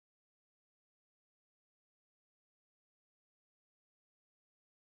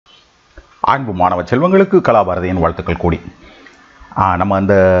அன்பு மாணவ செல்வங்களுக்கு கலாபாரதியின் வாழ்த்துக்கள் கூடி. நம்ம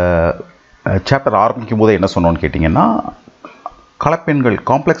அந்த சாப்டர் ஆரம்பிக்கும் போதே என்ன சொன்னோன்னு கேட்டிங்கன்னா, கலப்பெண்கள்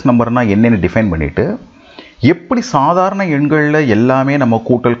காம்ப்ளெக்ஸ் நம்பர்னால் என்னென்னு டிஃபைன் பண்ணிவிட்டு, எப்படி சாதாரண எண்களில் எல்லாமே நம்ம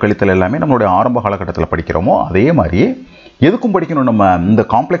கூட்டல் கழித்தல் எல்லாமே நம்மளுடைய ஆரம்ப காலகட்டத்தில் படிக்கிறோமோ அதே மாதிரியே எதுக்கும் படிக்கணும், நம்ம இந்த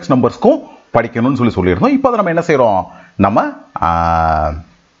காம்ப்ளெக்ஸ் நம்பர்ஸ்க்கும் படிக்கணும்னு சொல்லியிருந்தோம். இப்போ அதை நம்ம என்ன செய்கிறோம், நம்ம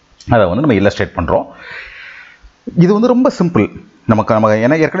அதை நம்ம இல்லஸ்ட்ரேட் பண்ணுறோம். இது ரொம்ப சிம்பிள். நம்ம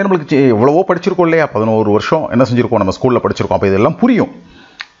ஏன்னா ஏற்கனவே நம்மளுக்கு எவ்வளவோ படிச்சிருக்கோம் இல்லையா, 11 வருஷம் என்ன செஞ்சுருக்கோம், நம்ம ஸ்கூலில் படிச்சிருக்கோம். அப்போ இதெல்லாம் புரியும்,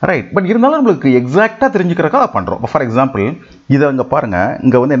 ரைட். பட் இருந்தாலும் நம்மளுக்கு எக்ஸாக்டாக தெரிஞ்சுக்கிறக்காக அதை பண்ணுறோம். இப்போ ஃபார் எக்ஸாம்பிள் இதை இங்கே பாருங்கள்,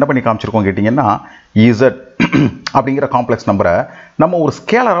 இங்கே என்ன பண்ணி காமிச்சிருக்கோம் கேட்டிங்கன்னா, இசட் அப்படிங்கிற காம்ப்ளெக்ஸ் நம்பரை நம்ம ஒரு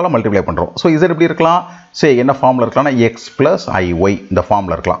ஸ்கேலரால் மல்டிப்ளை பண்ணுறோம். ஸோ இசட் எப்படி இருக்கலாம், என்ன ஃபார்மில் இருக்கலாம்னா எக்ஸ் ப்ளஸ் ஐஒய் இந்த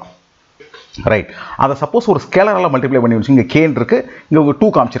ஃபார்மில் இருக்கலாம், ரைட். அதை சப்போஸ் ஒரு ஸ்கேலரால் மல்டிப்ளை பண்ணி வச்சு இங்கே கேன் இருக்குது, இங்கே 2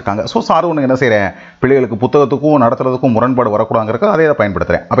 காமிச்சிருக்காங்க. ஸோ சார் ஒன்று என்ன செய்கிறேன், பிள்ளைகளுக்கு புத்தகத்துக்கும் நடத்துறதுக்கும் முரண்பாடு வரக்கூடாதுங்கிறதுக்கு அதே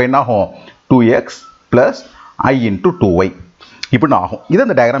பயன்படுத்துகிறேன். அப்போ என்ன ஆகும், 2x ப்ளஸ் i × 2y இப்படின்னு ஆகும். இதை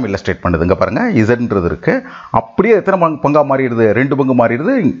இந்த டயக்ராம் இல்லஸ்ட்ரேட் பண்ணுது. இங்கே பாருங்கள், இசட்ன்றது இருக்குது, அப்படியே எத்தனை பங்காக மாறிடுது, 2 பங்கு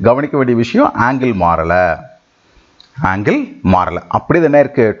மாறிடுது. கவனிக்க வேண்டிய விஷயம், ஆங்கிள் மாறலை, அப்படியே என்ன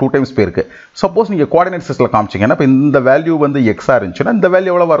இருக்குது, 2 டைம்ஸ் போயிருக்கு. சப்போஸ் நீங்கள் கோஆர்டினேட் சிஸ்டத்தில் காமிச்சிங்கன்னா, இப்போ இந்த வேல்யூ எக்ஸாக இருந்துச்சுன்னா இந்த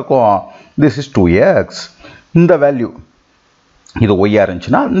வேல்யூ எவ்வளோவா இருக்கும், திஸ் இஸ் 2x. இந்த வேல்யூ இது ஒய்யாக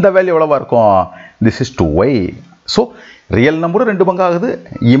இருந்துச்சுன்னா இந்த வேல்யூ எவ்வளோவா இருக்கும், this is 2y. So real நம்பரும் 2 பங்கு ஆகுது,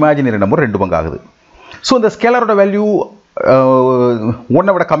 இமேஜினரி நம்பரும் 2 பங்கு ஆகுது. ஸோ இந்த ஸ்கேலரோட வேல்யூ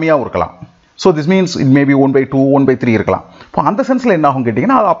 1 விட கம்மியாகவும் இருக்கலாம். So this means it maybe 1/2 1/3 இருக்கலாம். இப்போ அந்த சென்ஸில் என்ன ஆகும்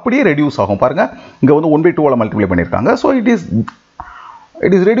கேட்டிங்கன்னா, அது அப்படியே ரெடியூஸ் ஆகும். பாருங்கள், இங்கே 1/2 மல்டிப்ளை பண்ணியிருக்காங்க. So it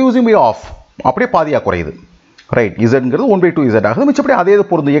is reducing by of, அப்படியே பாதியாக குறையுது, ரைட். இசட்ங்கிறது 1/2 இசட் ஆகுது. மிச்சப்படி அதே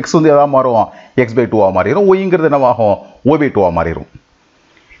பொருந்தும். எக்ஸ் எதாவது மாறும், x/2 மாறிடும். ஒய்ங்கிறது என்னவாகும், y/2 மாறிடும்.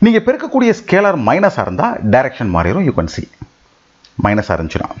 நீங்கள் பெருக்கக்கூடிய ஸ்கேலர் மைனஸாக இருந்தால் டைரக்ஷன் மாறிடும். யூ கேன் சி மைனஸாக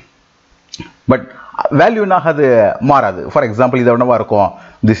இருந்துச்சுன்னா, பட் வேல்யூ என்ன ஆகாது, மாறாது. ஃபார் எக்ஸாம்பிள் இது என்னவா இருக்கும்,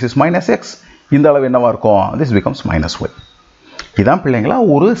 திஸ் இஸ் -x, இந்த அளவு என்னவா இருக்கும், திஸ் பிகம்ஸ் -y. இதான் பிள்ளைங்களா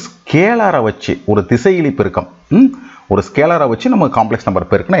ஒரு ஸ்கேலரை வச்சு, ஒரு திசையிலி பெருக்கம், ஒரு ஸ்கேலரை வச்சு நம்ம காம்ப்ளெக்ஸ் நம்பர்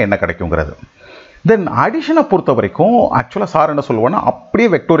பெருக்குனா என்ன கிடைக்குங்கிறது. தென் அடிஷனை பொறுத்த வரைக்கும் ஆக்சுவலாக சார் என்ன சொல்லுவோன்னா, அப்படியே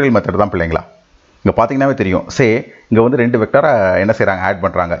வெக்டோரியல் மெத்தட் தான் பிள்ளைங்களா. இங்கே பார்த்தீங்கன்னாவே தெரியும். இங்கே 2 வெக்டரை என்ன செய்கிறாங்க, ஆட்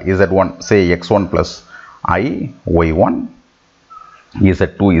பண்ணுறாங்க. z1 x1 + i y1,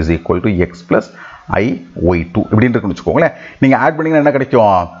 z2 = x + i y2 இப்படின்னு இருக்குன்னு வச்சுக்கோங்களேன். நீங்கள் ஆட் பண்ணிங்கன்னா என்ன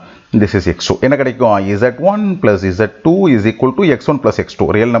கிடைக்கும், திஸ் இஸ் x2. என்ன கிடைக்கும், z1 + z2 = x1 + x2.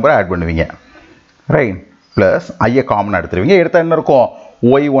 Real நம்பரை ஆட் பண்ணுவீங்க, ரைட். ப்ளஸ் ஐயை காமனாக எடுத்துருவீங்க. எடுத்தால் என்ன இருக்கும்,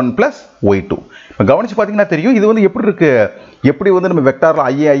 y1 + y2. இப்போ கவனித்து பார்த்தீங்கன்னா தெரியும், இது எப்படி இருக்குது, எப்படி நம்ம வெக்டாரில்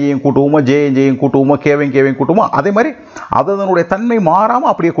ஐயையும் கூட்டுவோமோ, ஜேயும் கூட்டுவோமோ, கேவையும் கூட்டுவோமோ, அதே மாதிரி அதனுடைய தன்மை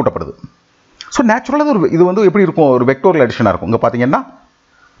மாறாமல் அப்படியே கூட்டப்படுது. ஸோ நேச்சுரலாக இது எப்படி இருக்கும், ஒரு வெக்டோரியல் அடிஷனாக இருக்கும். இங்கே பார்த்தீங்கன்னா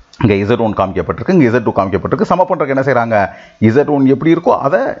இங்கே z1 காமிக்கப்பட்டிருக்கு, இங்கே z2 காமிக்கப்பட்டிருக்கு. சம பண்ணுறதுக்கு என்ன செய்கிறாங்க, z1 எப்படி இருக்கோ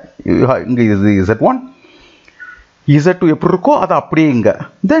அதை இங்கே இது z1, z2 எப்படி இருக்கோ அதை அப்படியே இங்கே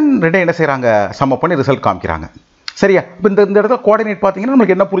தென் ரெண்டே என்ன செய்கிறாங்க, சம பண்ணி ரிசல்ட் காமிக்கிறாங்க. சரியா. இப்போ இந்த இடத்துல கோஆர்டினேட் பார்த்தீங்கன்னா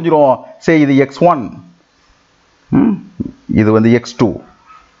நம்மளுக்கு என்ன புரிஞ்சிடும், இது x1, இது x2,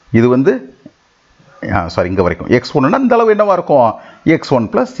 இது சாரி இங்கே வரைக்கும் x1ன்னா இந்த அளவு என்னவா இருக்கும், x1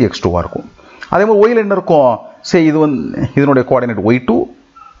 + x2 இருக்கும். அதே மாதிரி ஒயில் என்ன இருக்கும், இது இதனுடைய கோஆர்டினேட் y2,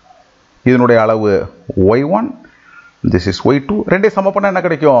 இதனுடைய அளவு y1, திஸ் இஸ் y2. ரெண்டே சம பண்ணால் என்ன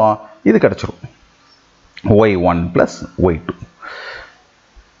கிடைக்கும், இது கிடைச்சிரும், y1 + y2,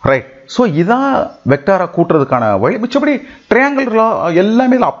 ரைட். ஸோ இதான் வெக்டாரை கூட்டுறதுக்கான வழி. மிச்சப்படி ட்ரையாங்கிள்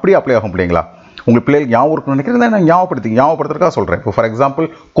எல்லாமே அப்படியே அப்ளை ஆகும் பிள்ளைங்களா. உங்களுக்கு பிள்ளைகள் ஞாபகம் இருக்குன்னு நினைக்கிறேன், நான் ஞாபகப்படுத்துறதுக்காக சொல்கிறேன். இப்போ ஃபார் எக்ஸாம்பிள்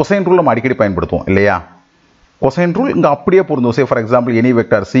கொசைன் ரூல் நம்ம அடிக்கடி பயன்படுத்துவோம் இல்லையா. கொசைன் ரூல் இங்கே அப்படியே பொருந்தும். For example any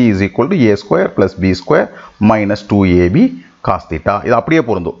vector c = a² + b² - 2ab cos θ, இது அப்படியே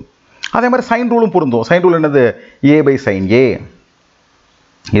பொருந்தும். அதே மாதிரி சைன் ரூலும் பொருந்தும். சைன் ரூல் என்னது, a/sin a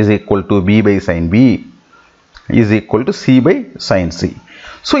 = b/sin b c/sin c.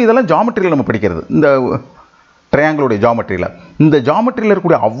 So இதெல்லாம் ஜாமெட்ரியில் நம்ம படிக்கிறது, இந்த ட்ரையாங்கிளுடைய ஜாமெட்ரியில். இந்த ஜாமெட்ரியில்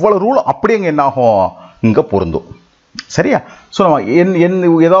இருக்கக்கூடிய அவ்வளோ ரூல் அப்படியே இங்கே என்ன ஆகும், இங்கே பொருந்தும். சரியா. ஸோ நம்ம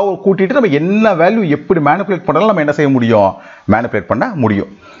ஏதாவது கூட்டிகிட்டு நம்ம என்ன வேல்யூ எப்படி மேனிப்புலேட் பண்ணாலும் நம்ம என்ன செய்ய முடியும், மேனிப்புலேட் பண்ண முடியும்.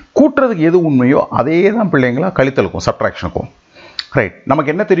 கூட்டுறதுக்கு எது உண்மையோ அதே தான் பிள்ளைங்களா கழித்தலுக்கும் சப்ட்ராக்ஷனுக்கும், ரைட்.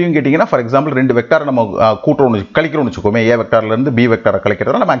 நமக்கு என்ன தெரியும் கேட்டிங்கன்னா, ஃபார் எக்ஸாம்பிள் 2 வெக்டாரை நம்ம கூட்டுறோம்னு கழிக்கிறோம்னு வச்சுக்கோமே, a வெக்டார்லேருந்து b வெக்டாரை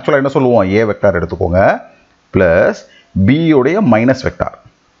கழிக்கிறதுனால நம்ம ஆக்சுவலாக என்ன சொல்லுவோம், a வெக்டார் எடுத்துக்கோங்க ப்ளஸ் b உடைய மைனஸ் வெக்டார்,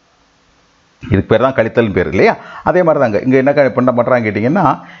 இதுக்கு பேர் தான் கழித்தல் பேர் இல்லையா. அதே மாதிரி தாங்க இங்கே என்ன பண்ண பண்ணுறாங்க கேட்டிங்கன்னா,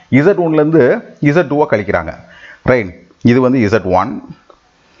 z1லேருந்து z2 கழிக்கிறாங்க, ரைட். இது z1,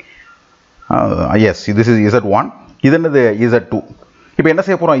 yes this is z1, இது என்னது z2. இப்போ என்ன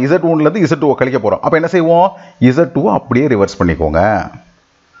செய்ய போகிறோம், z1லேருந்து z2 கழிக்க போகிறோம். அப்போ என்ன செய்வோம், z2 அப்படியே ரிவர்ஸ் பண்ணிக்கோங்க,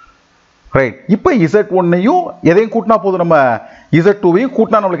 ரைட். இப்போ Z1ஐயும் எதையும் கூட்டினா போதும், நம்ம Z2வையும்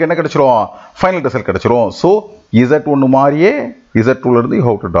கூட்டினா நம்மளுக்கு என்ன கிடைச்சிரும், ஃபைனல் ரிசல்ட் கிடைச்சிரும். ஸோ Z1 மாதிரியே Z2லேருந்து you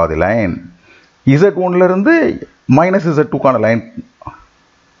have to draw the line. Z1லேருந்து minus Z2க்கான line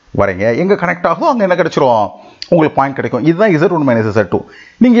வரீங்க, எங்கே கனெக்ட் ஆகும் அங்கே என்ன கிடைச்சிரும், உங்களுக்கு பாயிண்ட் கிடைக்கும். இதுதான் Z1 மைனஸ் Z2.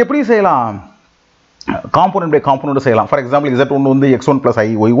 நீங்கள் எப்படி செய்யலாம், காம்போனன்ட் பை காம்போனன்ட் செய்யலாம். ஃபார் எக்ஸாம்பிள் Z1 வந்து x1 + i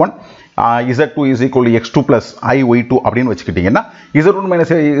y1, Z2 is equal to x2 + i y2 அப்படின்னு வச்சுக்கிட்டிங்கன்னா Z1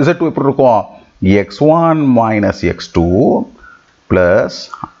 மைனஸ் Z2 எப்படி இருக்கும், x1 minus x2 plus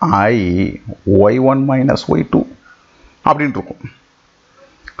i y1 minus y2 அப்படின்னு இருக்கும்.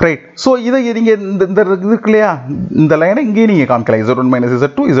 ரைட். ஸோ இதை நீங்கள் இந்த இருக்கு இல்லையா, இந்த லைனை இங்கேயே நீங்கள் காமிக்கலாம், Z1 minus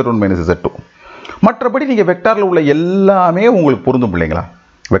Z2, Z1 minus Z2. மற்றபடி நீங்கள் வெக்டாரில் உள்ள எல்லாமே உங்களுக்கு பொருந்தும் பிள்ளைங்களா.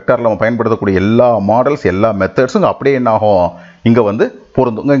 வெக்டாரில் நம்ம பயன்படுத்தக்கூடிய எல்லா மாடல்ஸ், எல்லா மெத்தட்ஸும் அப்படியே என்ன ஆகும், இங்கே வந்து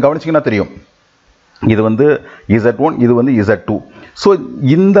பொருந்தும். இங்கே கவனிச்சிங்கன்னா தெரியும், இது வந்து Z1, இது வந்து Z2. ஸோ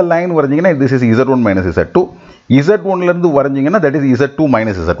இந்த line வரைஞ்சிங்கன்னா this is Z1 minus Z2. Z1லேருந்து வரைஞ்சிங்கன்னா that is Z2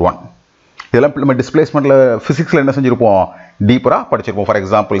 minus Z1. இதெல்லாம் நம்ம டிஸ்பிளேஸ்மெண்ட்டில் ஃபிசிக்ஸில் என்ன செஞ்சுருப்போம், டீப்பராக படிச்சிருப்போம். ஃபார்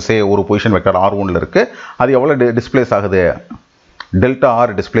எக்ஸாம்பிள் சே ஒரு பொசிஷன் வெக்டார் R1ல் இருக்குது, அது எவ்வளோ டிஸ்பிளேஸ் ஆகுது, டெல்டா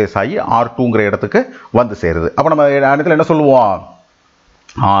ஆர் டிஸ்பிளேஸ் ஆகி R2ங்கிற இடத்துக்கு வந்து சேருது. அப்போ நம்ம இடத்துல என்ன சொல்லுவோம்,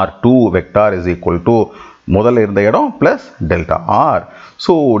 R2 vector is equal to முதல்ல இருந்த இடம் plus delta R.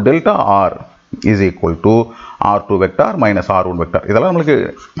 So delta R is equal to R2 vector minus R1 vector. இதெல்லாம் நம்மளுக்கு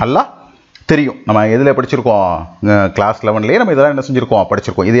நல்லா தெரியும். நம்ம எதில் படிச்சிருக்கோம், கிளாஸ் 11லேயே நம்ம இதெல்லாம் என்ன செஞ்சுருக்கோம்,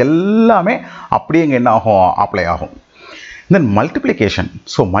 படிச்சிருக்கோம். இது எல்லாமே அப்படியே இங்கே என்ன ஆகும், அப்ளை ஆகும். தென் மல்டிப்ளிகேஷன்.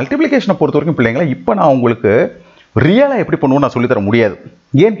 ஸோ மல்டிப்ளிகேஷனை பொறுத்த வரைக்கும் பிள்ளைங்களா, இப்போ நான் உங்களுக்கு ரியலாக எப்படி பண்ணுவோம் நான் சொல்லித்தர முடியாது.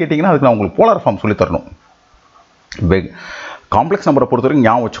 ஏன்னு கேட்டிங்கன்னா அதுக்கு நான் உங்களுக்கு போலார் ஃபார்ம் சொல்லித்தரணும். காம்ப்ளெக்ஸ் நம்பரை பொறுத்த வரைக்கும்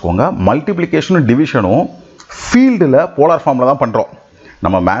ஞாபகம் வச்சுக்கோங்க, மல்டிப்ளிகேஷனும் டிவிஷனும் ஃபீல்டில் போலார் ஃபார்மில் தான் பண்ணுறோம்.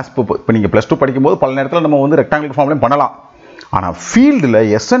 நம்ம மேத்ஸ் இப்போ நீங்கள் +2 படிக்கும்போது பல நேரத்தில் நம்ம வந்து ரெக்டாங்குலர் ஃபார்ம்லேயும் பண்ணலாம். ஆனால் ஃபீல்டில்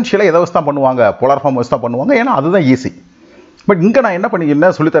எசென்ஷியலாக எதை வச்சு தான் பண்ணுவாங்க, போலார் ஃபார்ம் வச்சு தான் பண்ணுவாங்க. ஏன்னா அதுதான் ஈஸி. பட் இங்கே நான் என்ன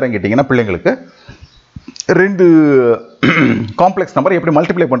சொல்லித்தரேன் கேட்டிங்கன்னா, பிள்ளைங்களுக்கு 2 காம்ப்ளெக்ஸ் நம்பர் எப்படி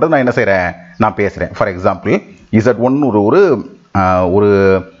மல்டிப்ளை பண்ணுறது நான் என்ன செய்கிறேன், நான் பேசுகிறேன். ஃபார் எக்ஸாம்பிள் Z1 ஒரு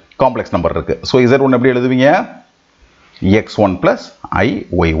காம்ப்ளெக்ஸ் நம்பர் இருக்குது. ஸோ Z1 எப்படி எழுதுவீங்க, x1 + i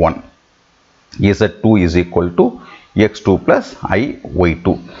y1. Z2 is equal to x2 + i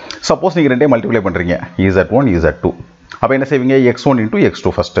y2. Suppose நீங்கள் ரெண்டையும் மல்டிப்ளை பண்ணுறீங்க, Z1 Z2. அப்போ என்ன செய்வீங்க, x1 ×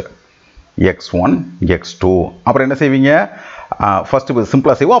 x2 first, x1 x2. அப்புறம் என்ன செய்வீங்க, ஃபஸ்ட்டு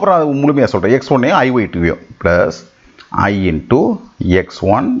சிம்பிளாக செய்வோம், அப்புறம் அது முழுமையாக சொல்கிறேன். x1 i y2 plus i ×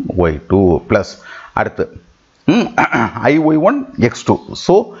 x1 y2 plus அடுத்து i y1 x2.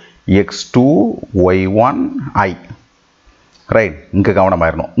 So x2 y1 i. Right. இங்கே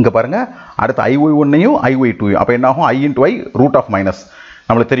கவனமாயிடணும். இங்கே பாருங்கள், அடுத்து i y1ஐயும் i y2. அப்போ என்ன ஆகும், i × i root of minus,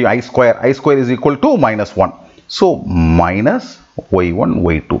 நம்மளுக்கு தெரியும் i square is equal to -1. So minus y1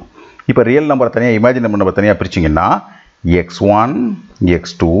 y2. இப்போ ரியல் நம்பர் தனியாக, இமேஜின் நம்பர் தனியாக பிரிச்சிங்கன்னா x1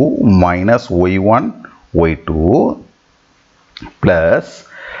 x2 minus y1 y2 plus,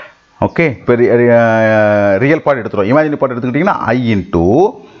 okay, இப்போ ரியல் பார்ட் எடுத்துகிறோம். இமேஜினரி பார்ட் எடுத்துக்கிட்டிங்கன்னா i ×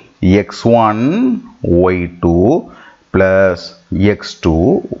 x1 y2 plus x2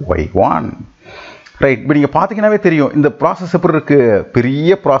 y1. Right. இப்போ நீங்கள் பார்த்தீங்கன்னாவே தெரியும் இந்த ப்ராசஸ் எப்படி இருக்குது,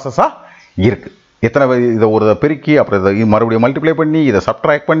 பெரிய ப்ராசஸாக இருக்குது. எத்தனை இதை ஒரு பெருக்கி அப்புறம் இதை மறுபடியும் மல்டிப்ளை பண்ணி இதை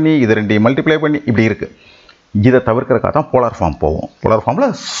சப்ட்ராக்ட் பண்ணி இதை ரெண்டையும் மல்டிப்ளை பண்ணி இப்படி இருக்குது. இதை தவிர்க்கிறதுக்காக தான் போலார் ஃபார்ம் போவோம். போலார்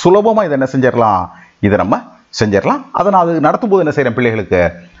ஃபார்மில் சுலபமாக இதை என்ன செஞ்சிடலாம், இதை நம்ம செஞ்சிடலாம். அதை நான் அது நடத்தும்போது என்ன செய்கிறேன், பிள்ளைகளுக்கு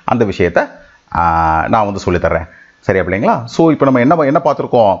அந்த விஷயத்தை நான் வந்து சொல்லித்தர்றேன். சரியா பிள்ளைங்களா? ஸோ இப்போ நம்ம என்ன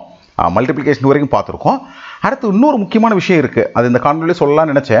பார்த்துருக்கோம், மல்டிப்ளிகேஷன் வரைக்கும் பார்த்துருக்கோம். அடுத்து இன்னொரு முக்கியமான விஷயம் இருக்குது, அது இந்த காணொலியிலே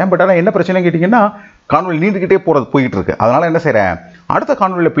சொல்லலாம்னு நினச்சேன். பட் ஆனால் என்ன பிரச்சனை கேட்டிங்கன்னா, காணொலி நீண்டுக்கிட்டே போயிட்டு இருக்கு. அதனால் என்ன செய்கிறேன், அடுத்த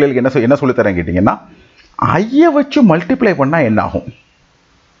காணொலியில் பிள்ளைகளுக்கு என்ன சொல்லித்தரேன் கேட்டிங்கன்னா, ஐயை வச்சு மல்டிப்ளை பண்ணால் என்ன ஆகும்.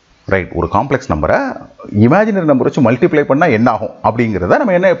 ரைட். ஒரு காம்ப்ளெக்ஸ் நம்பரை இமேஜினரி நம்பர் வச்சு மல்டிப்ளை பண்ணால் என்ன ஆகும் அப்படிங்கிறத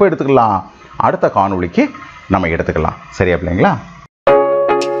நம்ம எப்போ எடுத்துக்கலாம், அடுத்த காணொலிக்கு நம்ம எடுத்துக்கலாம். சரியா பிள்ளைங்களா?